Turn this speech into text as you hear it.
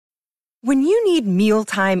When you need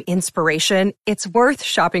mealtime inspiration, it's worth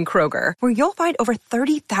shopping Kroger, where you'll find over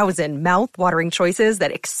 30,000 mouth-watering choices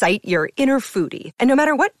that excite your inner foodie. And no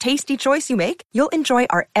matter what tasty choice you make, you'll enjoy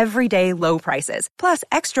our everyday low prices, plus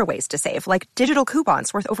extra ways to save, like digital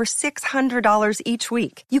coupons worth over $600 each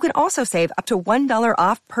week. You can also save up to $1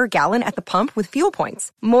 off per gallon at the pump with fuel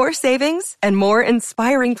points. More savings and more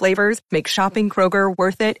inspiring flavors make shopping Kroger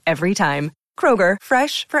worth it every time. Kroger,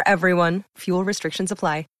 fresh for everyone. Fuel restrictions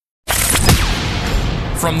apply.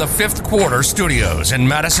 From the Fifth Quarter Studios in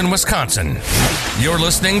Madison, Wisconsin, you're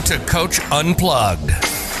listening to Coach Unplugged.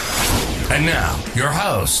 And now, your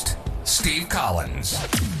host, Steve Collins.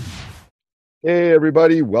 Hey,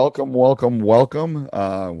 everybody. Welcome.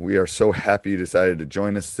 We are so happy you decided to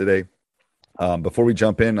join us today. Before we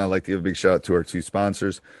jump in, I'd like to give a big shout out to our two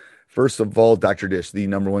sponsors. First of all, Dr. Dish, the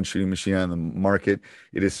number one shooting machine on the market.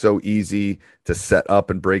 It is so easy to set up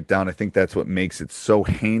and break down. I think that's what makes it so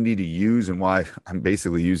handy to use and why I'm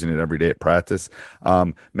basically using it every day at practice.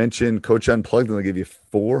 Mention Coach Unplugged and they'll give you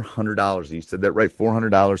 $400. You said that right,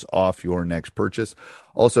 $400 off your next purchase.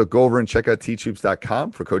 Also, go over and check out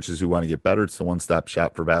teachhoops.com for coaches who want to get better. It's the one-stop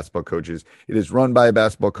shop for basketball coaches. It is run by a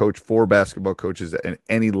basketball coach for basketball coaches at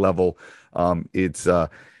any level.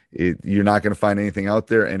 You're not going to find anything out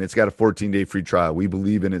there, and it's got a 14-day free trial. We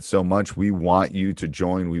believe in it so much. We want you to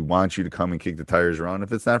join. We want you to come and kick the tires around.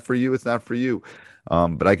 If it's not for you, it's not for you.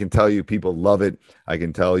 But I can tell you people love it. I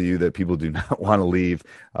can tell you that people do not want to leave.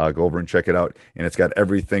 Go over and check it out. And it's got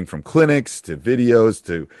everything from clinics to videos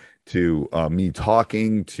to me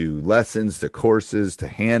talking to lessons to courses to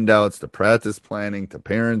handouts to practice planning to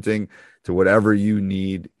parenting to whatever you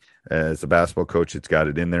need as a basketball coach. It's got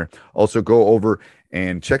it in there. Also, go over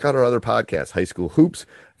and check out our other podcasts, High School Hoops,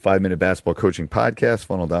 5-Minute Basketball Coaching Podcast,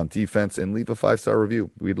 Funnel Down Defense, and leave a 5-star review.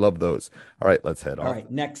 We'd love those. All right, let's head on. All right,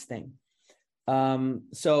 next thing.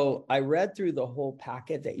 So I read through the whole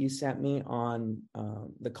packet that you sent me on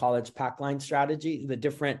the college pack line strategy, the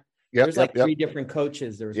different, there's three different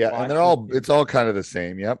coaches. There's and it's all kind of the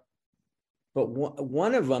same. Yep. But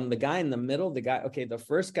one of them, the guy in the middle, the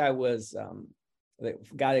first guy was the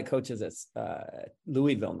guy that coaches at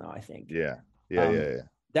Louisville now, I think. Yeah.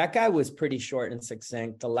 That guy was pretty short and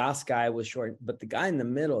succinct. The last guy was short, but the guy in the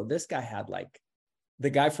middle, this guy had the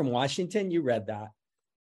guy from Washington. You read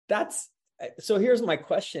that. So here's my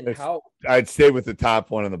question. I'd stay with the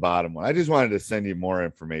top one and the bottom one. I just wanted to send you more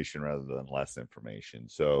information rather than less information.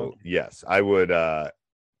 So okay. Yes, I would. Yes.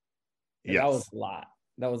 That was a lot.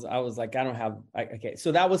 I was like, I don't have, okay.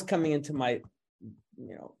 So that was coming into my,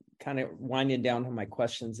 kind of winding down to my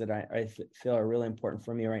questions that I feel are really important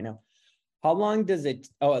for me right now. How long does it?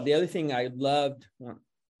 Oh, the other thing I loved,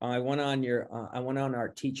 I went on our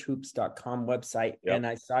teachhoops.com website and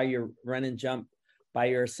I saw your run and jump by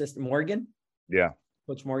your assistant Morgan. Yeah.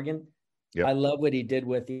 Coach Morgan. Yep. I love what he did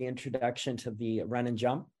with the introduction to the run and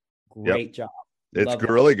jump. Great job. It's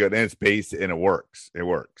really good. And it's based and it works.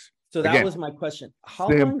 So that was my question.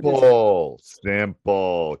 Simple.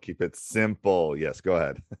 Keep it simple. Yes, go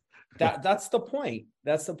ahead. That's the point.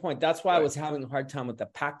 That's That's why I was having a hard time with the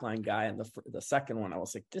pack line guy and the second one. I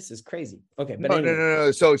was like, this is crazy. Okay, but no.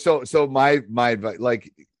 So my advice,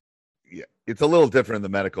 it's a little different in the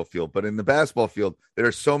medical field, but in the basketball field,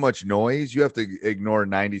 there's so much noise. You have to ignore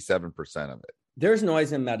 97% of it. There's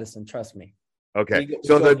noise in medicine. Trust me. Okay.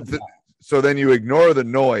 So then you ignore the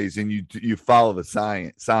noise and you follow the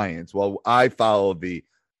science. Well, I've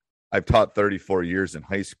taught 34 years in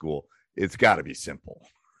high school. It's got to be simple.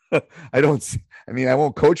 I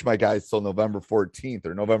won't coach my guys till November 14th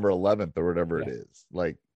or November 11th or whatever it is.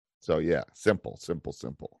 Simple.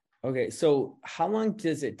 Okay. So how long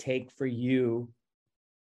does it take for you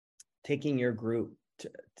taking your group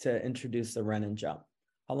to introduce the run and jump?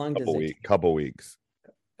 How long does it take? Couple weeks.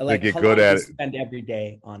 Like get good at it. Spend every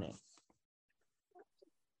day on it.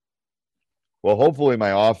 Well, hopefully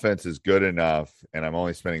my offense is good enough and I'm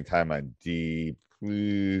only spending time on deep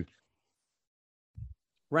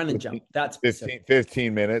run and jump. That's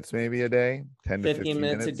 15 minutes maybe a day, 10 to 15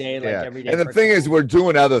 minutes a day, every day. And the thing is, we're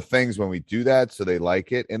doing other things when we do that, so they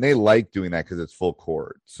like it, and they like doing that because it's full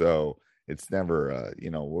court. So it's never,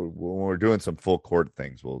 when we're doing some full court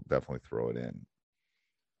things, we'll definitely throw it in.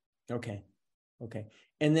 Okay.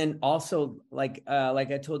 And then also, like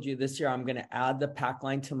I told you this year, I'm going to add the pack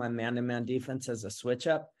line to my man-to-man defense as a switch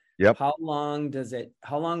up. Yep. How long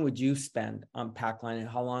would you spend on pack line, and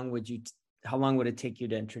how long would it take you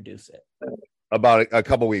to introduce it? About a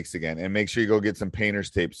couple weeks again, and make sure you go get some painter's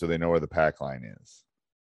tape so they know where the pack line is.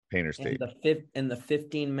 Painter's tape. In the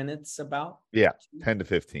 15 minutes about? Yeah, 10 to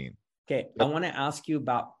 15. Okay. Yep. I want to ask you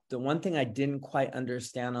about the one thing I didn't quite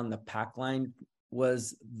understand on the pack line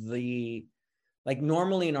was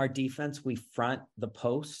normally in our defense, we front the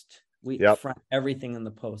post. We front everything in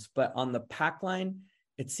the post. But on the pack line,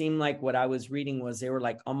 it seemed like what I was reading was they were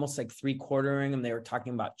like almost like 3/4ing them. They were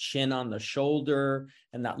talking about chin on the shoulder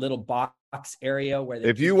and that little box area where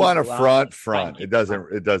if you want to front, it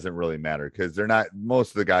doesn't really matter because they're not,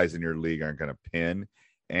 most of the guys in your league aren't going to pin,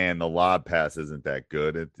 and the lob pass isn't that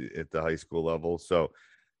good at the high school level. So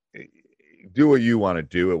do what you want to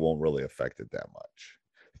do. It won't really affect it that much.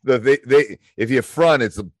 If you front,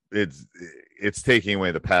 it's taking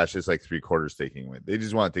away the pass, just like 3/4 taking away. They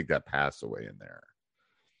just want to take that pass away in there.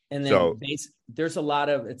 And then there's a lot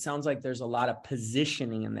of, it sounds like there's a lot of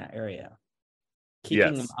positioning in that area,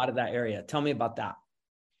 keeping them out of that area. Tell me about that.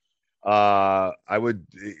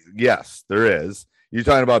 Yes, there is. You're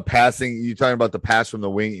talking about passing. You're talking about the pass from the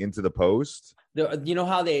wing into the post. You know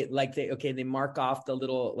how they mark off the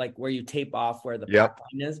little, like where you tape off where the pack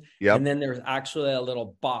line is. Yep. And then there's actually a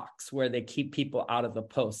little box where they keep people out of the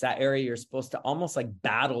post. That area you're supposed to almost like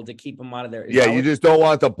battle to keep them out of there. You just don't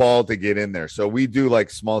want the ball to get in there. So we do like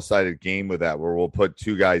small-sided game with that, where we'll put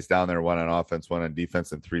 2 guys down there, 1 on offense, 1 on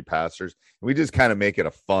defense, and 3 passers. And we just kind of make it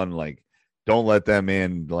a fun, like, don't let them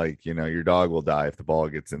in, like, your dog will die if the ball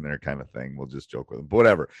gets in there kind of thing. We'll just joke with them, but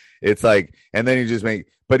whatever. It's like, and then you just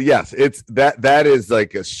but yes, it's that is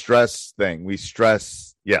like a stress thing. We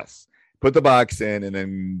stress, yes, put the box in, and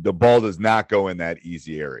then the ball does not go in that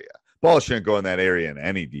easy area. Ball shouldn't go in that area in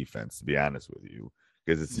any defense, to be honest with you,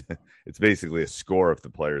 because it's basically a score if the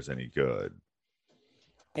player's any good.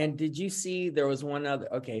 And did you see there was one other,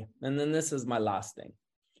 okay, and then this is my last thing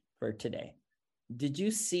for today. Did you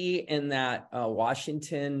see in that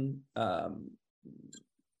Washington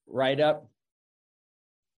write-up?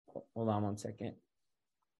 Hold on one second.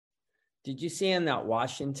 Did you see in that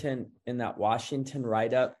Washington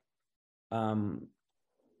write-up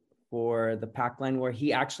for the pack line, where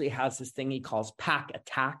he actually has this thing he calls pack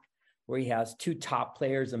attack, where he has 2 top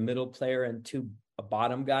players, a middle player, and 2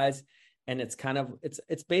 bottom guys, and it's kind of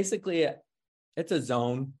it's basically it's a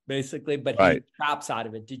zone basically, but he traps out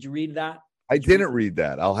of it. Did you read that? I didn't read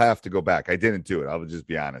that. I'll have to go back. I didn't do it. I will just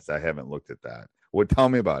be honest. I haven't looked at that. Tell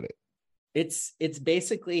me about it. It's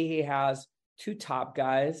basically he has 2 top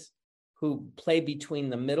guys who play between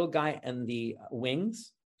the middle guy and the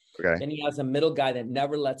wings. Okay. Then he has a middle guy that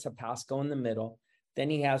never lets a pass go in the middle. Then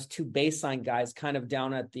he has 2 baseline guys kind of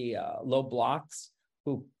down at the low blocks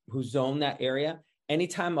who zone that area.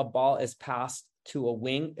 Anytime a ball is passed to a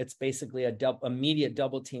wing, it's basically immediate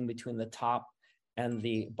double team between the top and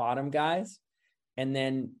the bottom guys. And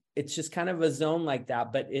then it's just kind of a zone like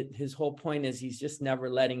that. But his whole point is he's just never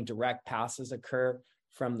letting direct passes occur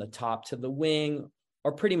from the top to the wing,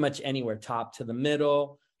 or pretty much anywhere, top to the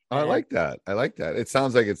middle. I like that. It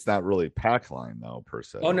sounds like it's not really pack line though, per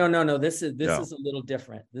se. Oh, no. This is a little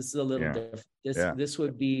different. This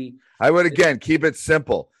would be. I would, again, keep it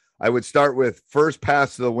simple. I would start with first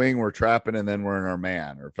pass to the wing, we're trapping, and then we're in our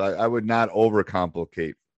man. Or I would not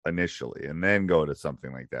overcomplicate initially and then go to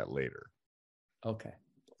something like that later. Okay.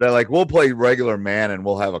 That, like, we'll play regular man and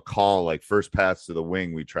we'll have a call like first pass to the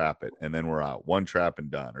wing, we trap it, and then we're out. 1 trap and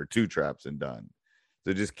done, or 2 traps and done.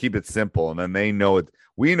 So just keep it simple, and then they know it.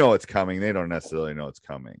 We know it's coming. They don't necessarily know it's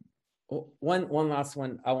coming. One last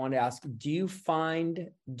one I want to ask. Do you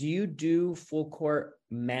do full court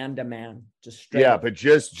man to man? Just straight up? But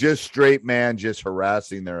just straight man, just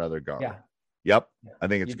harassing their other guard. Yeah. Yep. I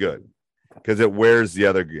think it's good. Because it wears the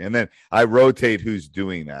other, and then I rotate who's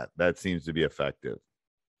doing that. That seems to be effective.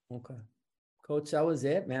 Okay, Coach, that was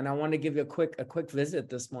it, man. I want to give you a quick visit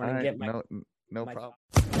this morning. Right, no problem.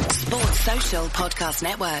 Sports Social Podcast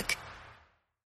Network.